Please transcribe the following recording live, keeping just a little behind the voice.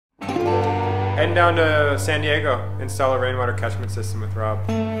Heading down to San Diego, install a rainwater catchment system with Rob.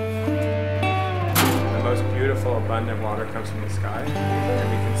 The most beautiful, abundant water comes from the sky, and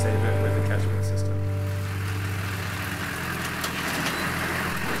we can save it with a catchment system.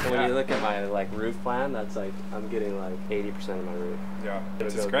 So when you look at my roof plan, that's like, I'm getting like 80% of my roof. Yeah,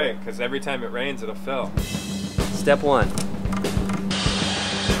 which is great, because every time it rains, it'll fill. Step 1,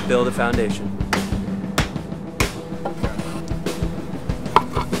 build a foundation.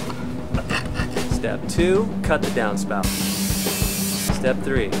 Step 2, cut the downspout. Step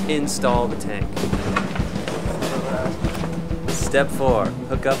 3, install the tank. Step 4,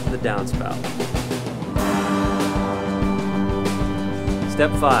 hook up the downspout. Step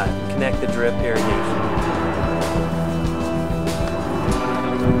 5, connect the drip irrigation.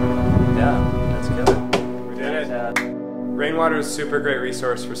 Yeah, that's good. We did it. Rainwater is a super great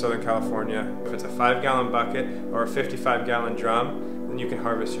resource for Southern California. If it's a 5-gallon bucket or a 55-gallon drum, then you can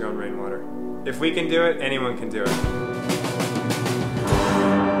harvest your own rainwater. If we can do it, anyone can do it.